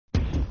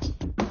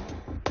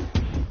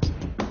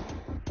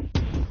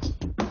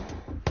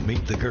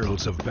Meet the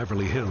girls of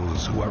Beverly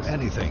Hills who are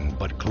anything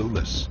but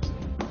clueless.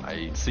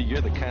 I see you're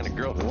the kind of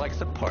girl who likes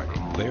to party.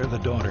 They're the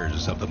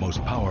daughters of the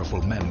most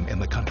powerful men in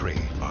the country.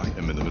 I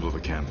am in the middle of a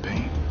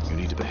campaign. You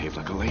need to behave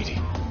like a lady.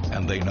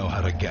 And they know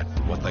how to get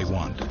what they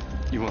want.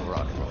 You want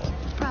rock and roll?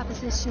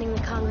 Propositioning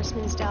the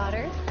congressman's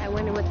daughter. I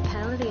wonder what the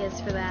penalty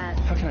is for that.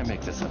 How can I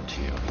make this up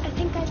to you? I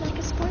think I'd like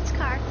a sports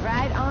car.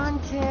 Right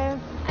on, Tim.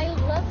 I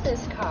love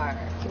this car.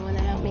 You want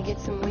to help me get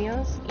some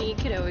wheels? You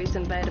could always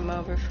invite him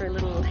over for a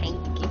little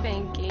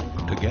hanky-panky.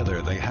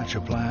 Together, they hatch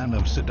a plan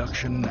of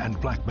seduction and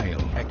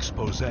blackmail.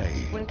 Expose.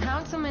 When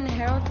Councilman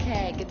Harold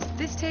K. gets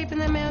this tape in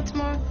the mail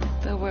tomorrow,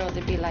 the world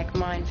would be like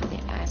mine for the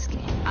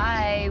asking.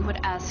 I would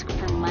ask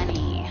for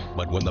money.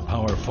 But when the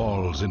power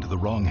falls into the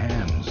wrong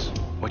hands...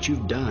 What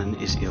you've done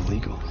is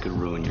illegal. It could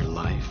ruin your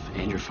life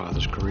and your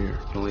father's career.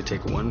 It only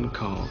take one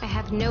call. I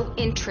have no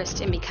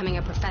interest in becoming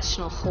a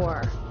professional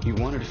whore. You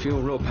wanted to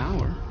feel real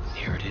power.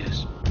 Here it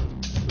is.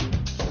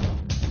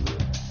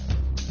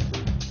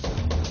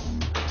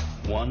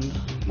 One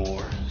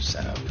more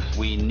setup.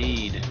 We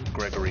need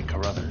Gregory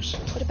Carruthers.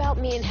 What about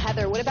me and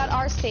Heather? What about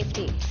our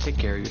safety? Take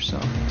care of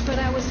yourself. But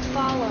I was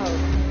followed.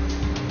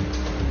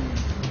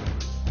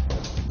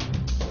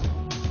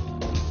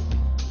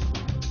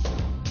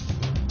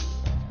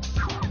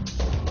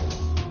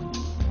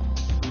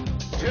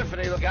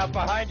 Tiffany, look out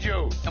behind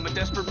you! I'm a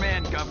desperate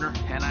man, Governor,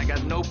 and I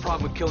got no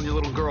problem with killing your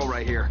little girl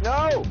right here.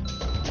 No!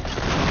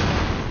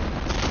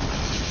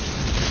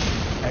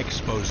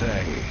 Expose.